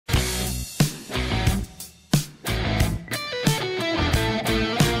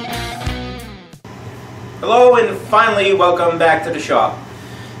Hello and finally welcome back to the shop.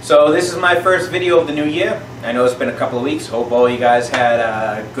 So this is my first video of the new year. I know it's been a couple of weeks. Hope all you guys had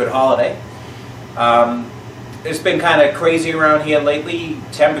a good holiday. It's been kind of crazy around here lately.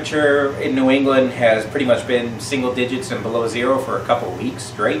 Temperature in New England has pretty much been single digits and below zero for a couple of weeks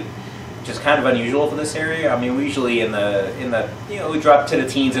straight, which is kind of unusual for this area. I mean, we usually in the we drop to the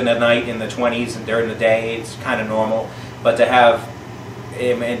teens in the night, in the 20s, and during the day it's kind of normal. But to have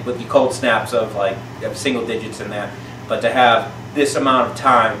and with the cold snaps of single digits in that, but to have this amount of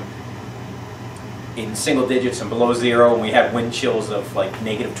time in single digits and below zero, and we had wind chills of like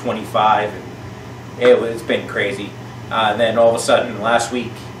 -25, and it's been crazy. Then all of a sudden last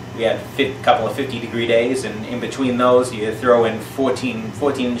week we had a couple of 50-degree days, and in between those you throw in 14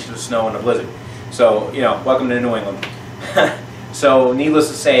 inches of snow and a blizzard. So welcome to New England. So needless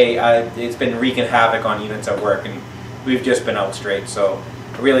to say, it's been wreaking havoc on units at work, and we've just been out straight, so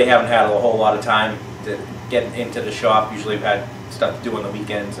I really haven't had a whole lot of time to get into the shop. Usually I've had stuff to do on the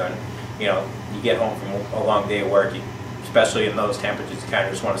weekends, and you get home from a long day of work, especially in those temperatures, you kind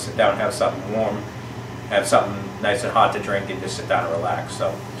of just want to sit down and have something warm, have something nice and hot to drink, and just sit down and relax.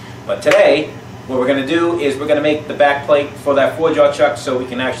 So, but today, what we're going to do is we're going to make the back plate for that 4-jaw chuck so we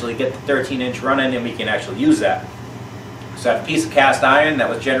can actually get the 13-inch running and we can actually use that. So I have a piece of cast iron that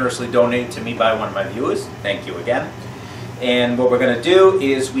was generously donated to me by one of my viewers. Thank you again. And what we're going to do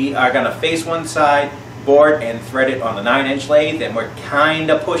is we are going to face one side, board and thread it on the 9-inch lathe, and we're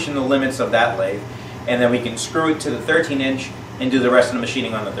kind of pushing the limits of that lathe. And then we can screw it to the 13-inch and do the rest of the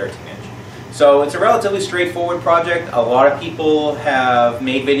machining on the 13-inch. So it's a relatively straightforward project. A lot of people have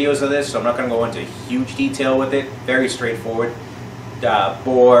made videos of this, so I'm not going to go into huge detail with it. Very straightforward.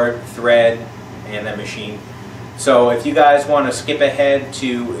 Board, thread, and then machine. So if you guys want to skip ahead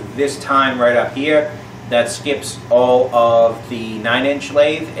to this time right up here, that skips all of the 9-inch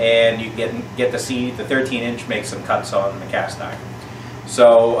lathe, and you get to see the 13-inch make some cuts on the cast iron.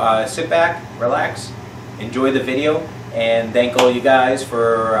 So sit back, relax, enjoy the video, and thank all you guys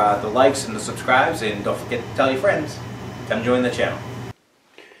for the likes and the subscribes, and don't forget to tell your friends. Come join the channel.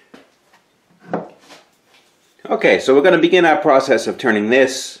 Okay, so we're going to begin our process of turning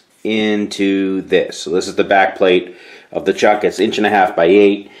this into this. So this is the back plate of the chuck. It's 1.5 inches by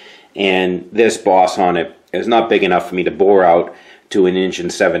 8, and this boss on it is not big enough for me to bore out to 1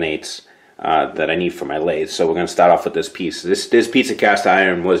 7/8 inches that I need for my lathe. So we're going to start off with this piece. This piece of cast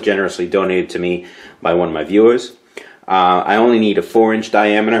iron was generously donated to me by one of my viewers. I only need a 4-inch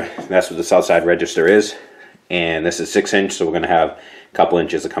diameter. That's what the south side register is, and this is 6-inch, so we're going to have a couple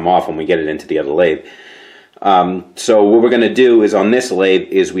inches to come off when we get it into the other lathe. So what we're going to do is on this lathe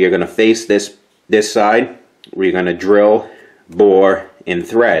is we are going to face this side. We're going to drill, bore, and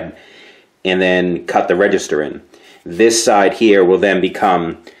thread, and then cut the register in. This side here will then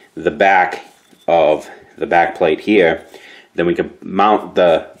become the back of the back plate here. Then we can mount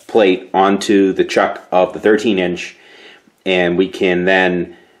the plate onto the chuck of the 13-inch, and we can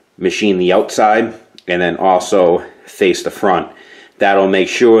then machine the outside and then also face the front. That'll make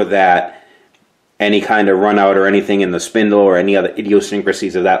sure that any kind of run out or anything in the spindle or any other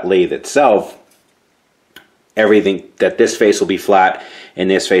idiosyncrasies of that lathe itself, everything, that this face will be flat and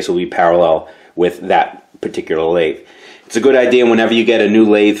this face will be parallel with that particular lathe. It's a good idea whenever you get a new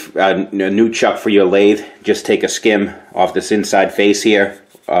lathe, a new chuck for your lathe, just take a skim off this inside face here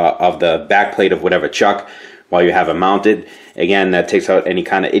of the back plate of whatever chuck while you have it mounted. Again, that takes out any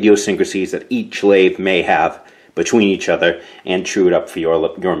kind of idiosyncrasies that each lathe may have between each other and true it up for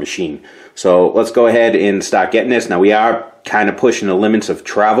your machine. So let's go ahead and start getting this. Now we are kind of pushing the limits of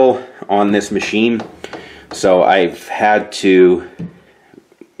travel on this machine. So I've had to,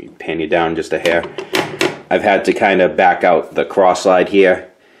 pan you down just a hair, I've had to kind of back out the cross slide here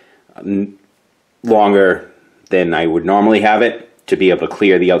longer than I would normally have it to be able to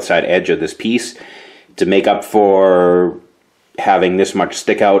clear the outside edge of this piece. To make up for having this much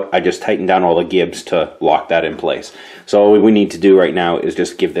stick out, I just tightened down all the gibs to lock that in place. So all we need to do right now is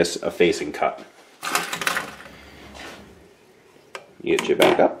just give this a facing cut. Get you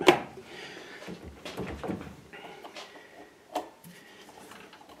back up.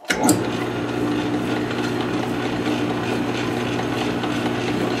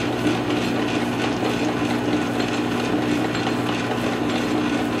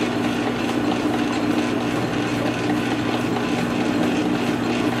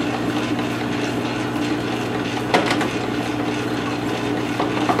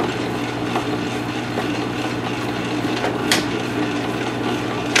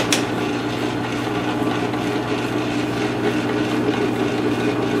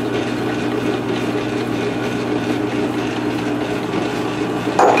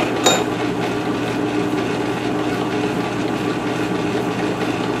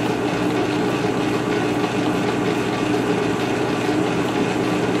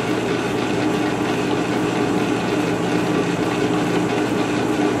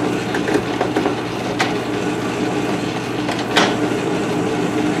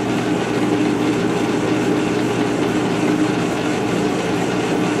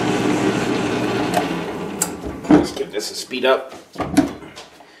 give this a speed up.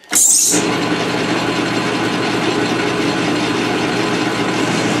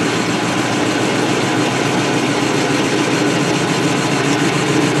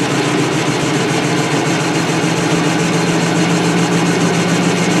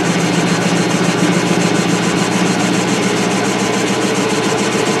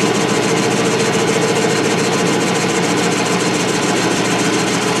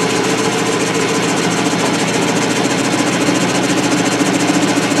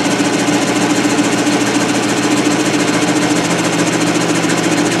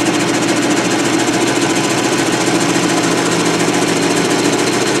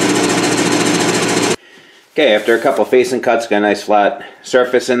 Okay, after a couple facing cuts, got a nice flat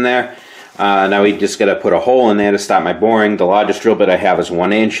surface in there. Now we just got to put a hole in there to start my boring. The largest drill bit I have is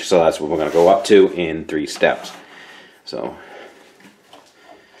 1 inch, so that's what we're going to go up to in 3 steps. So.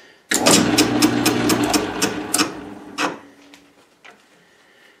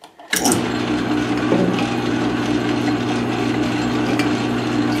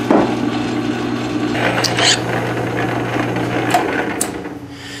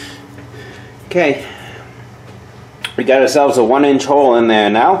 Okay. We got ourselves a 1 inch hole in there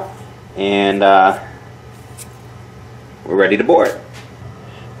now, and we're ready to bore it.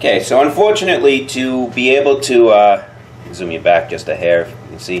 Okay, so unfortunately, to be able to zoom you back just a hair, if you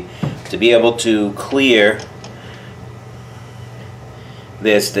can see, to be able to clear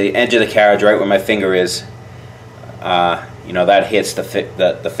this, the edge of the carriage right where my finger is, you know, that hits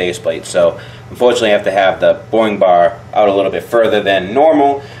the faceplate. So unfortunately, I have to have the boring bar out a little bit further than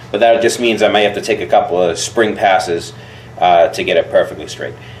normal. But that just means I might have to take a couple of spring passes to get it perfectly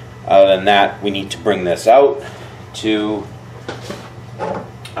straight. Other than that, we need to bring this out to,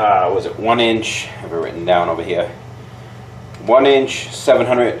 was it 1 inch? I have it written down over here. 1 inch,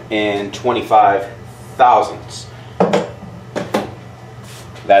 725 thousandths.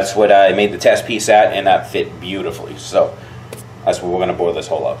 That's what I made the test piece at, and that fit beautifully. So that's what we're going to bore this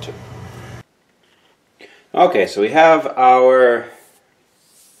hole out to. Okay, so we have our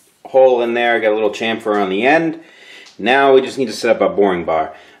hole in there, got a little chamfer on the end. Now we just need to set up a boring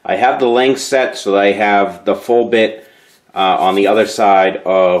bar. I have the length set so that I have the full bit on the other side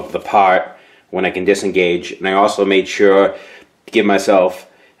of the part when I can disengage, and I also made sure to give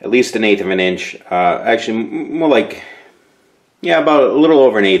myself at least 1/8 of an inch, actually more like, yeah, about a little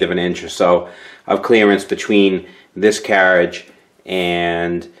over 1/8 of an inch or so of clearance between this carriage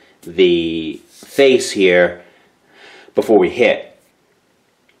and the face here before we hit.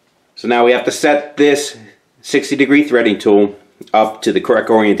 So now we have to set this 60-degree threading tool up to the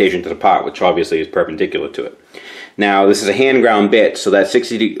correct orientation to the part, which obviously is perpendicular to it. Now this is a hand ground bit, so that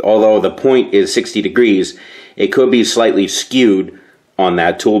although the point is 60 degrees, it could be slightly skewed on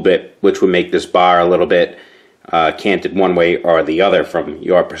that tool bit, which would make this bar a little bit canted one way or the other from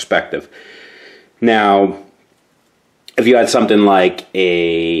your perspective. Now, if you had something like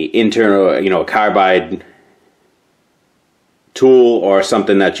a internal, you know, a carbide tool or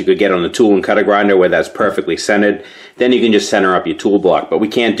something that you could get on the tool and cutter grinder where that's perfectly centered, then you can just center up your tool block. But we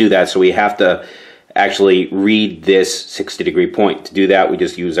can't do that, so we have to actually read this 60-degree point. To do that, we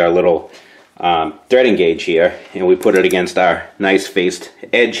just use our little threading gauge here, and we put it against our nice faced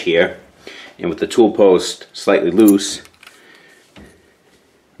edge here, and with the tool post slightly loose,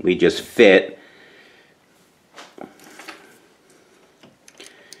 we just fit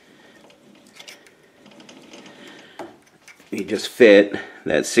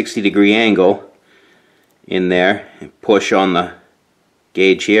that 60-degree angle in there and push on the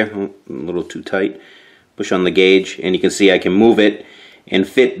gauge here. Oh, a little too tight. Push on the gauge, and you can see I can move it and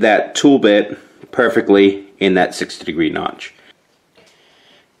fit that tool bit perfectly in that 60-degree notch.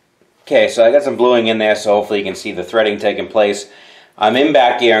 Okay, so I got some bluing in there, so hopefully you can see the threading taking place. I'm in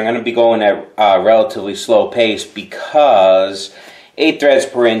back here. I'm going to be going at a relatively slow pace because 8 threads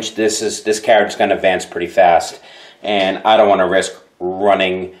per inch, this carriage is going to advance pretty fast, and I don't want to risk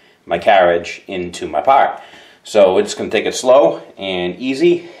running my carriage into my part. So we're just going to take it slow and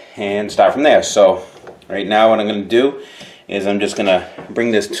easy and start from there. So right now what I'm going to do is I'm just going to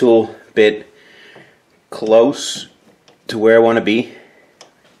bring this tool bit close to where I want to be.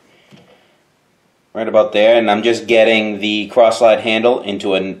 Right about there, and I'm just getting the cross-slide handle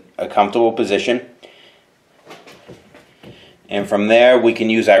into a comfortable position. And from there we can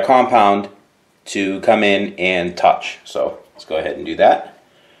use our compound to come in and touch. So let's go ahead and do that.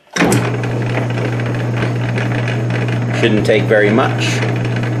 Shouldn't take very much.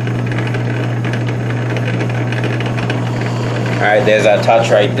 Alright, there's our touch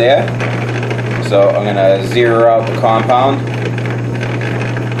right there. So I'm going to zero out the compound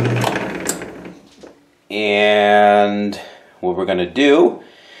And what we're going to do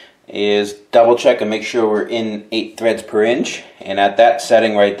is double check and make sure we're in 8 threads per inch. And at that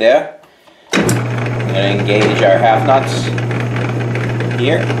setting right there, I'm going to engage our half nuts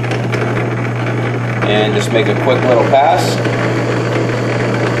here and just make a quick little pass.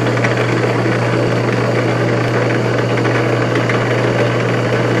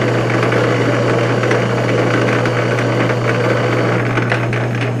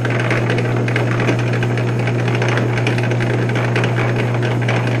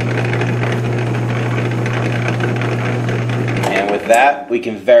 That we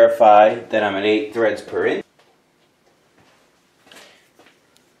can verify that I'm at 8 threads per inch.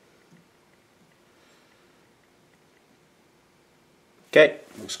 Okay,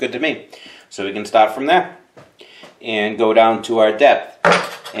 looks good to me. So we can start from there and go down to our depth.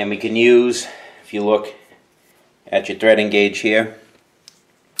 And we can use, if you look at your threading gauge here,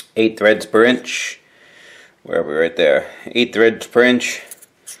 8 threads per inch. Where are we? Right there. 8 threads per inch.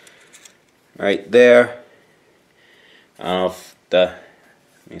 Right there. I don't know if let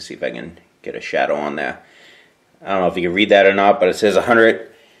me see if I can get a shadow on there. I don't know if you can read that or not, but it says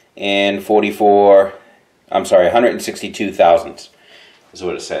 162 thousandths is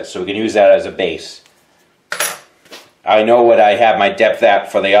what it says. So we can use that as a base. I know what I have my depth at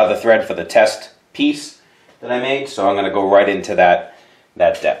for the other thread for the test piece that I made, so I'm going to go right into that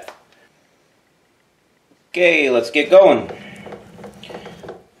depth. Okay, let's get going.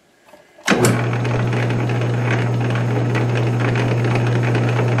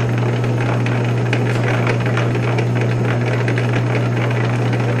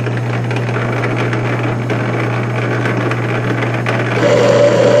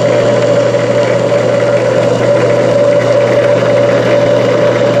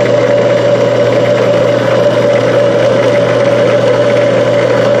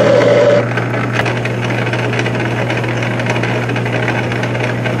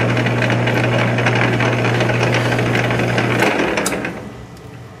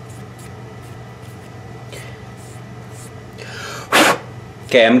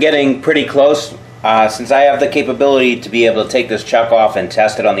 Okay, I'm getting pretty close. Since I have the capability to be able to take this chuck off and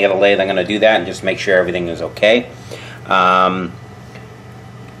test it on the other lathe, I'm going to do that and just make sure everything is okay.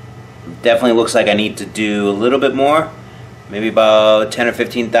 Definitely looks like I need to do a little bit more, maybe about 10 or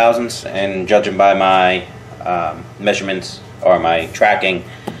 15 thousandths, and judging by my measurements or my tracking,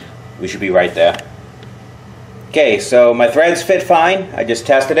 we should be right there. Okay, so my threads fit fine. I just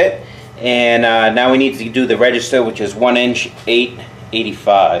tested it, and now we need to do the register, which is 1 inch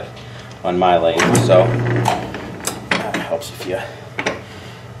 8/85 on my lathe. So that helps if you.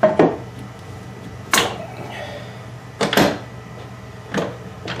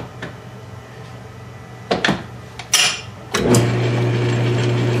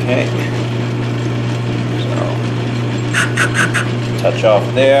 Okay, so touch off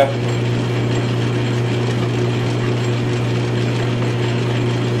there.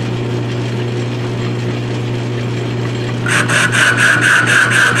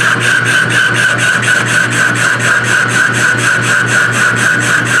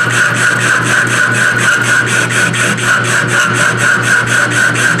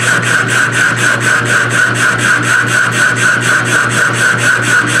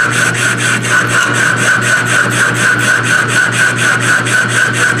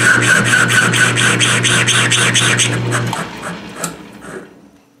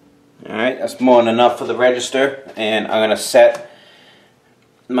 Alright, that's more than enough for the register, and I'm going to set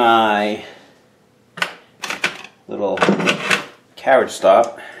my little carriage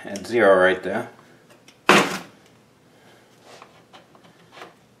stop at 0 right there.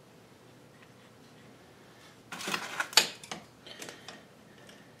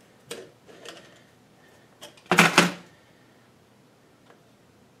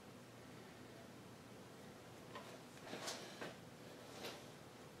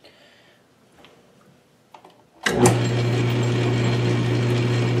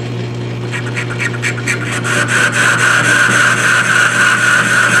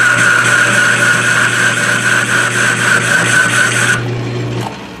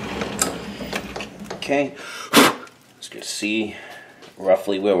 Okay, let's just see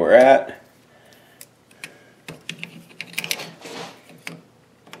roughly where we're at.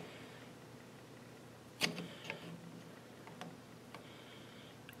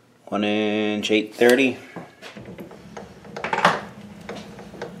 One inch 8/30.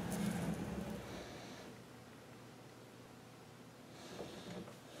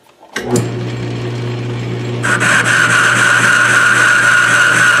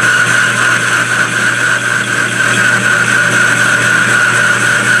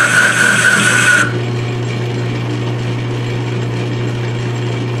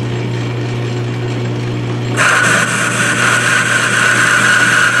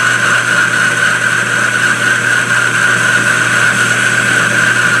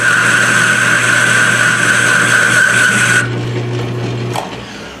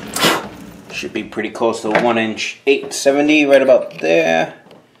 pretty close to 1 inch 870, right about there.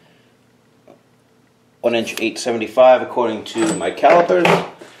 1 inch 875 according to my calipers.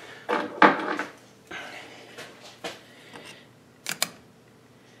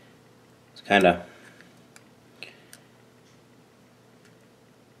 It's kind of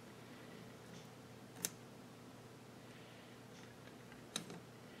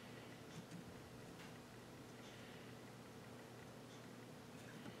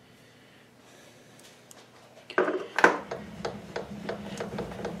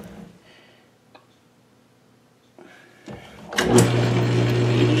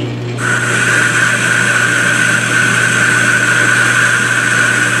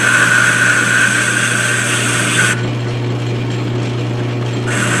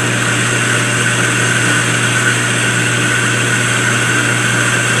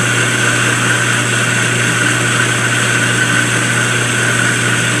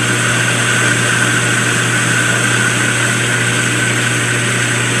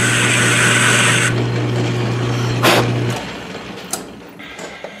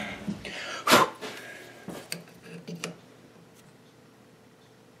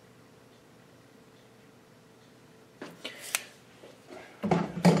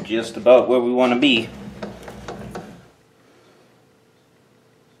just about where we want to be.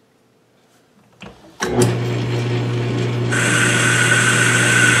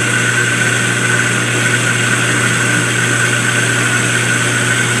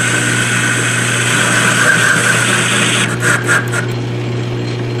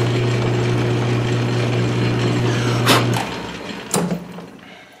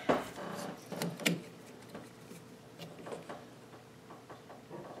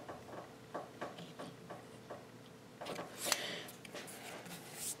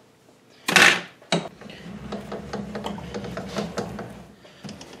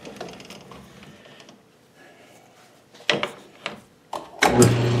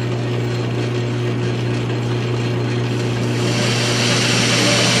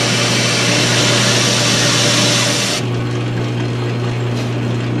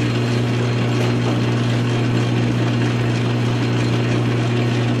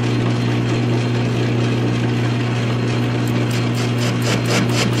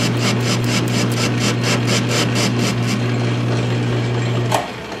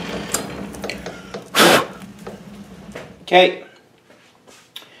 Okay,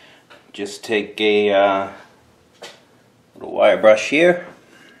 just take a little wire brush here.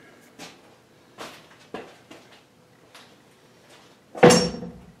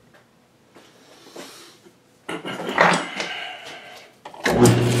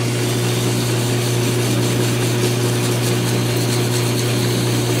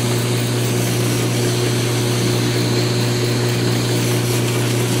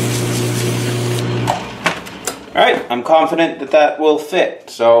 Alright, I'm confident that that will fit,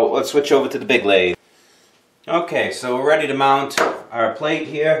 so let's switch over to the big lathe. Okay, so we're ready to mount our plate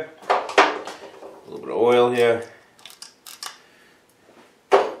here. A little bit of oil here.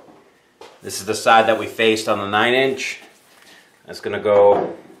 This is the side that we faced on the 9-inch. That's going to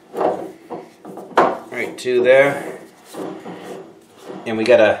go right to there. And we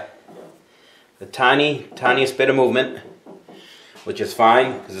got the tiniest bit of movement, which is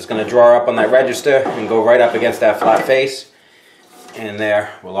fine because it's going to draw up on that register and go right up against that flat face, and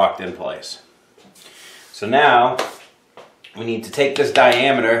there we're locked in place. So now we need to take this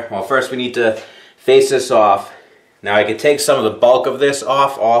diameter. Well, first we need to face this off. Now I could take some of the bulk of this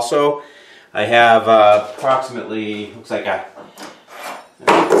off also. I have approximately, looks like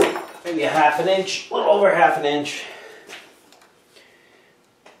maybe a ½ an inch, a little over ½ an inch.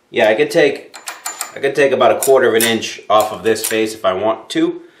 Yeah, I could take about a ¼ an inch off of this face if I want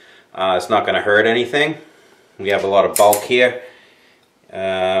to. It's not going to hurt anything. We have a lot of bulk here.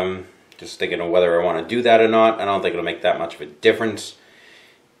 Just thinking of whether I want to do that or not. I don't think it'll make that much of a difference.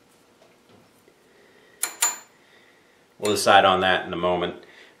 We'll decide on that in a moment,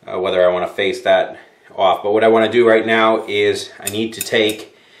 whether I want to face that off. But what I want to do right now is I need to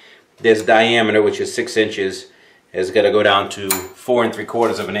take this diameter, which is 6 inches, is going to go down to 4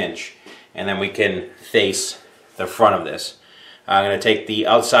 3/4 of an inch. And then we can face the front of this. I'm going to take the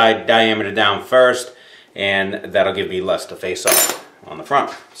outside diameter down first, and that'll give me less to face off on the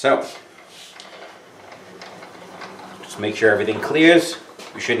front. So, just make sure everything clears.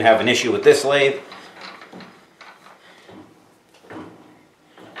 We shouldn't have an issue with this lathe.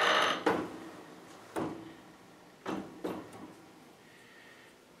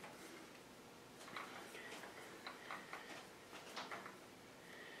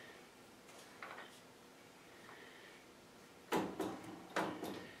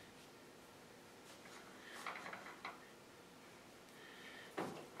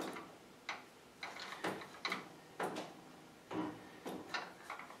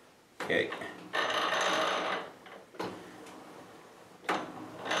 Okay.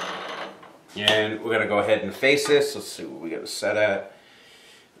 And we're going to go ahead and face this. Let's see what we got to set at.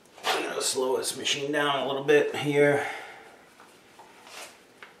 I'm going to slow this machine down a little bit here.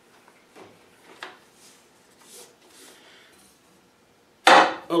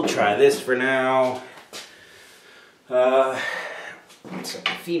 We'll try this for now. Set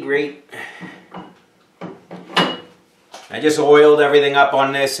the feed rate. I just oiled everything up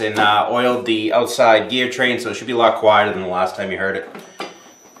on this and oiled the outside gear train, so it should be a lot quieter than the last time you heard it.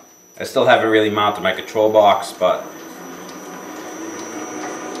 I still haven't really mounted my control box, but...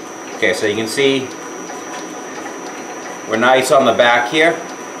 Okay, so you can see we're nice on the back here.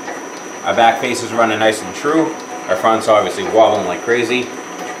 Our back face is running nice and true. Our front's obviously wobbling like crazy.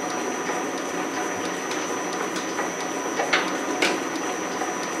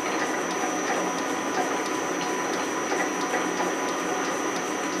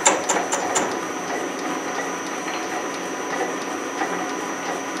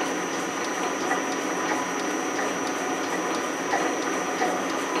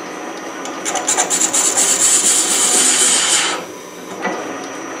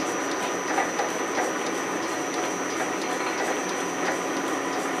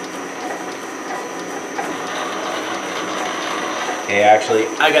 Okay, actually,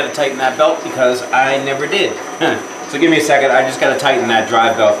 I gotta tighten that belt because I never did. So give me a second, I just gotta tighten that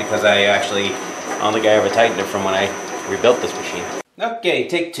drive belt because I don't think I ever tightened it from when I rebuilt this machine. Okay,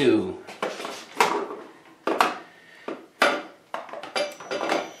 take two.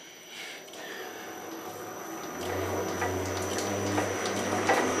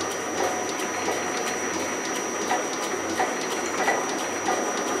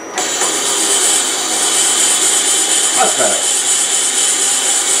 Much better.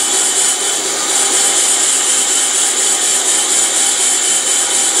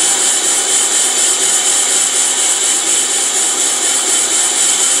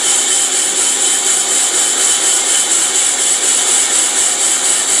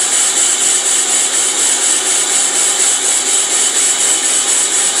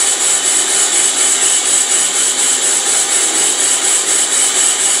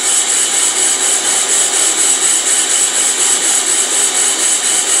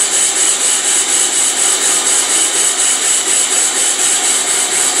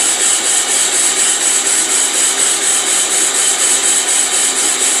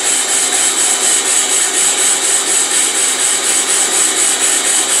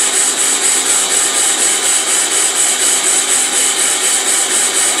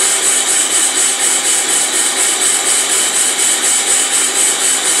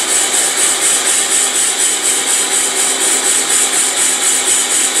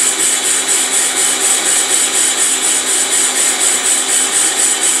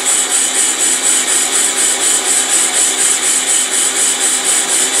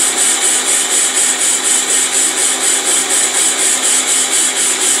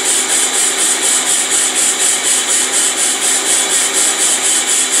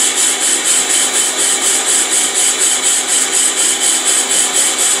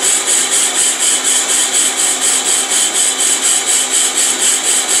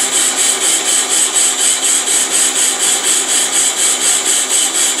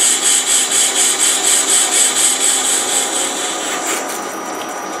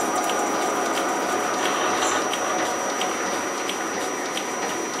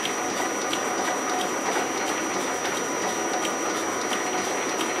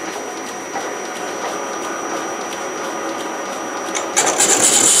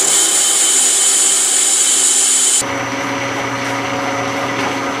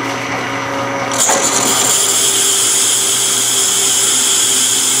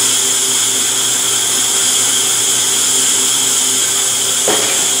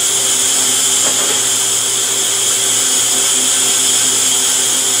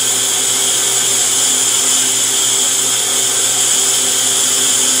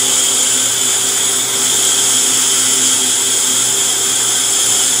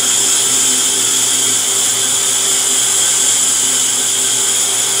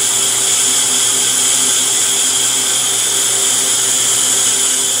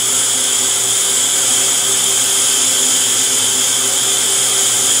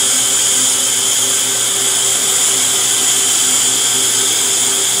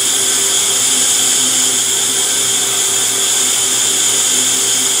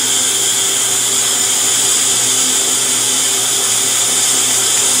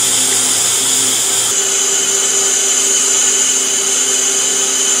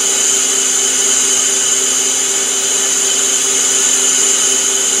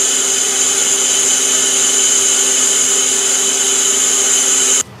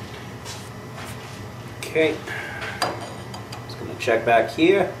 Okay, just going to check back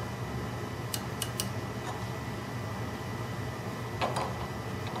here.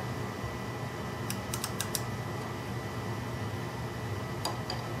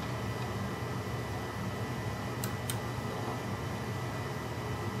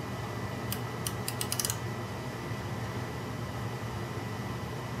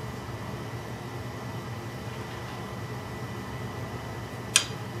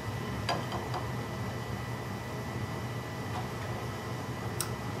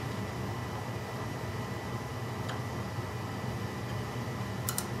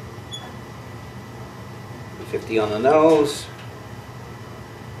 $50 on the nose.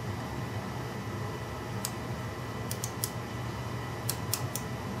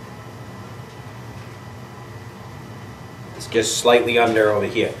 It's just slightly under over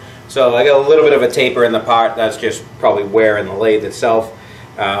here. So I got a little bit of a taper in the part. That's just probably wear in the lathe itself.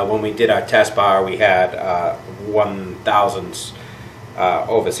 When we did our test bar, we had 1/1000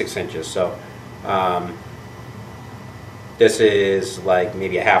 over 6 inches. So this is like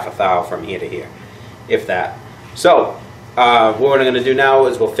maybe a half a thou from here to here, if that. So what we're going to do now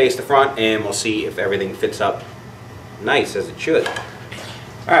is we'll face the front and we'll see if everything fits up nice as it should.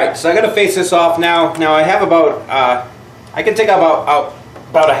 Alright, so I got to face this off now. Now I have about, I can take about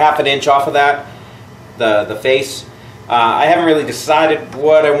a half an inch off of that, the face. I haven't really decided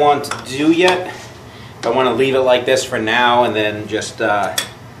what I want to do yet. If I want to leave it like this for now and then just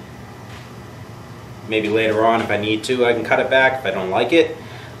maybe later on if I need to I can cut it back if I don't like it.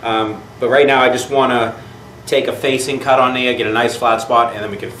 But right now I just want to take a facing cut on there, get a nice flat spot, and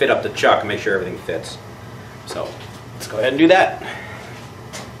then we can fit up the chuck and make sure everything fits. So let's go ahead and do that.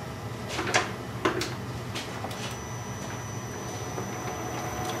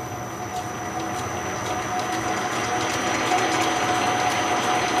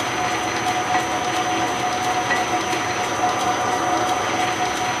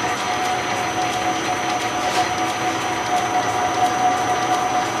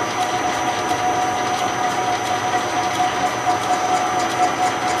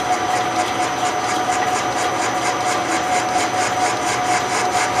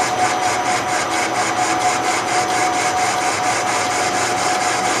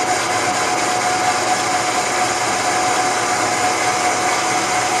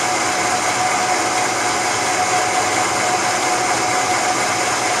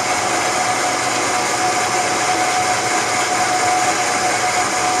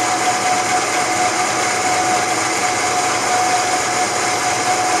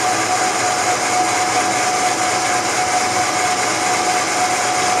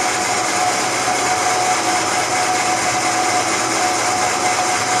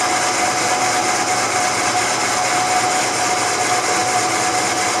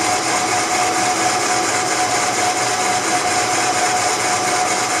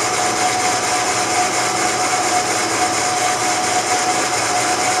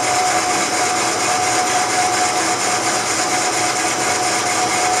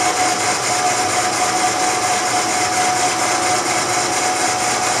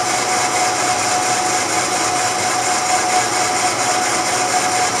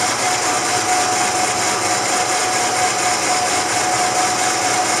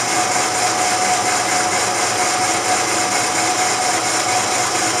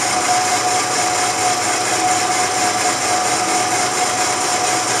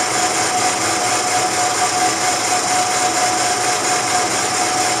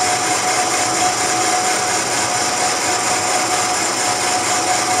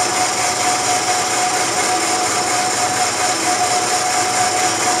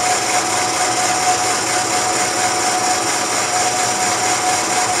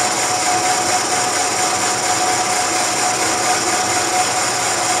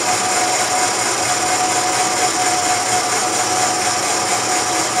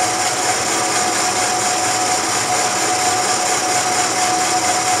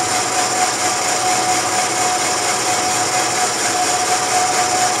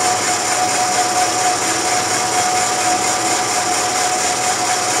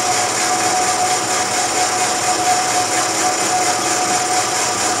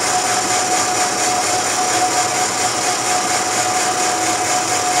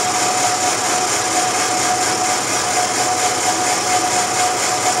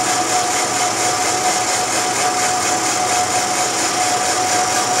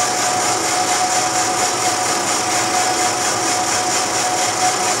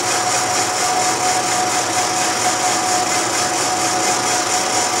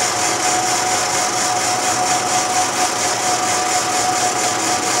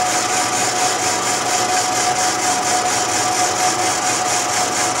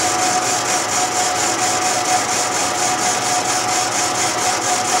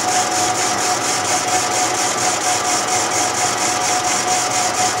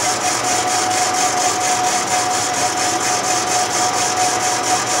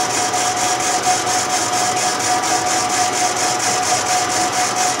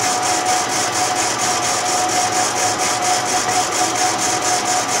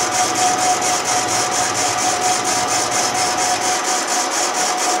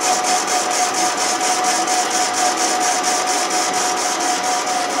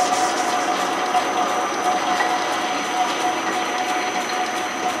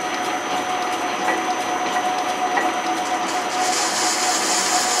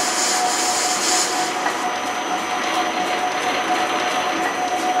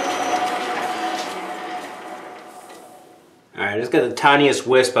 Alright, just got the tiniest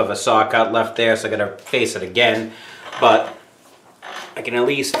wisp of a saw cut left there, so I gotta face it again. But I can at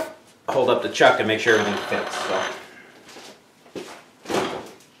least hold up the chuck and make sure everything fits. So.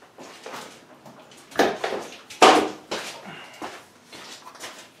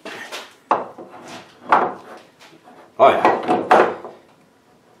 Oh yeah.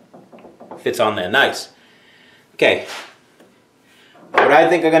 Fits on there, nice. Okay. What I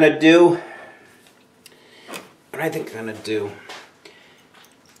think I'm gonna do, I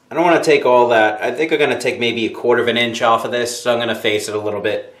don't want to take all that. I think I'm going to take maybe 1/4 of an inch off of this, so I'm going to face it a little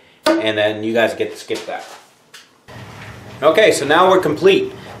bit, and then you guys get to skip that. Okay, so now we're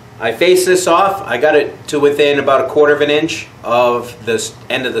complete. I faced this off. I got it to within about 1/4 of an inch of the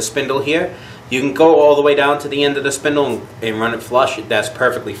end of the spindle here. You can go all the way down to the end of the spindle and run it flush. That's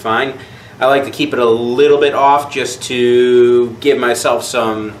perfectly fine. I like to keep it a little bit off just to give myself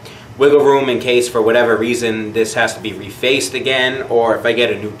some wiggle room in case for whatever reason this has to be refaced again, or if I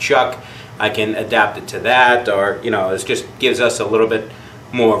get a new chuck I can adapt it to that, or you know, it just gives us a little bit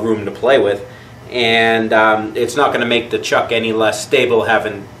more room to play with, and it's not going to make the chuck any less stable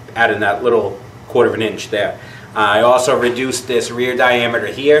having added that little 1/4 of an inch there. I also reduced this rear diameter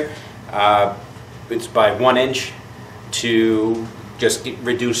here, it's by 1 inch, to just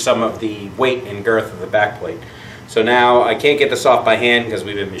reduce some of the weight and girth of the back plate. So now I can't get this off by hand because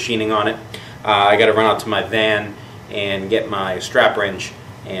we've been machining on it. I got to run out to my van and get my strap wrench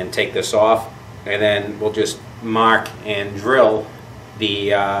and take this off, and then we'll just mark and drill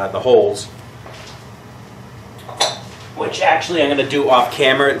the holes, which actually I'm going to do off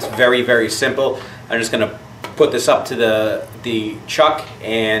camera. It's very, very simple. I'm just going to put this up to the chuck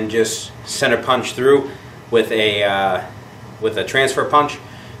and just center punch through with a transfer punch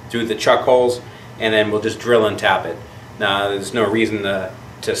through the chuck holes, and then we'll just drill and tap it. Now there's no reason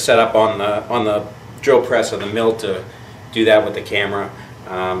to set up on the drill press or the mill to do that with the camera.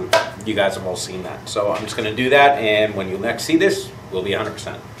 You guys have all seen that. So I'm just going to do that, and when you next see this, we'll be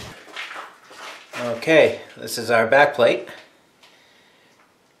 100%. Okay, this is our back plate.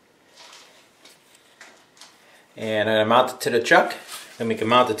 And I mount it to the chuck, then we can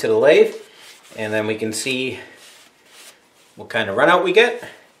mount it to the lathe, and then we can see what kind of run out we get.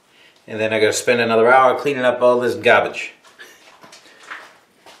 And then I gotta spend another hour cleaning up all this garbage.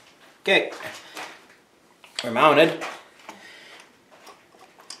 Okay, we're mounted.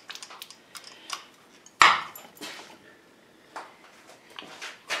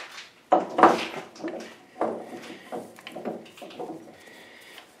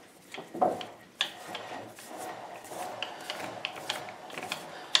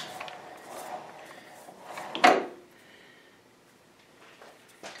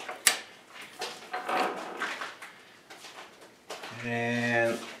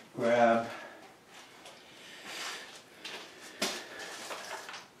 And grab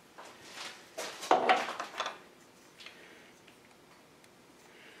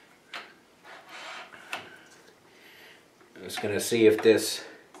I'm just going to see if this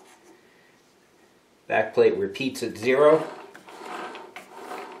back plate repeats at 0.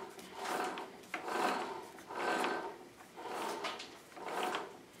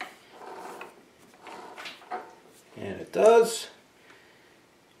 And it does.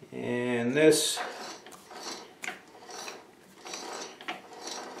 And this,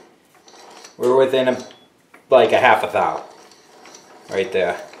 we're within like a half a thou right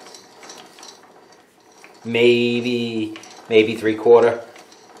there. Maybe 3/4.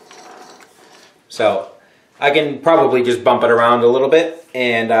 So I can probably just bump it around a little bit,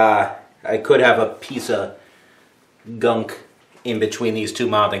 and I could have a piece of gunk in between these two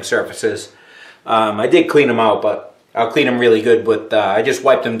mounting surfaces. I did clean them out, but I'll clean them really good with, I just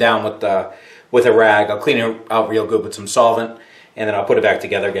wiped them down with a rag. I'll clean it out real good with some solvent, and then I'll put it back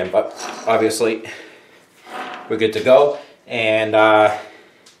together again. But obviously, we're good to go. And our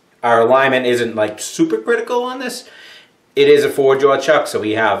alignment isn't like super critical on this. It is a 4-jaw chuck, so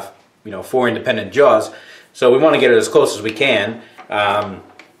we have, you know, 4 independent jaws. So we want to get it as close as we can.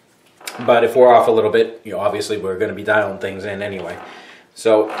 But if we're off a little bit, you know, obviously we're going to be dialing things in anyway.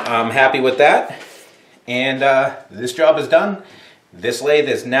 So I'm happy with that. And this job is done. This lathe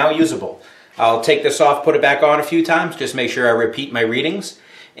is now usable. I'll take this off, put it back on a few times, just make sure I repeat my readings.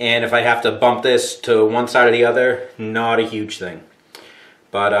 And if I have to bump this to one side or the other, not a huge thing.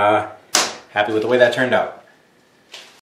 But happy with the way that turned out.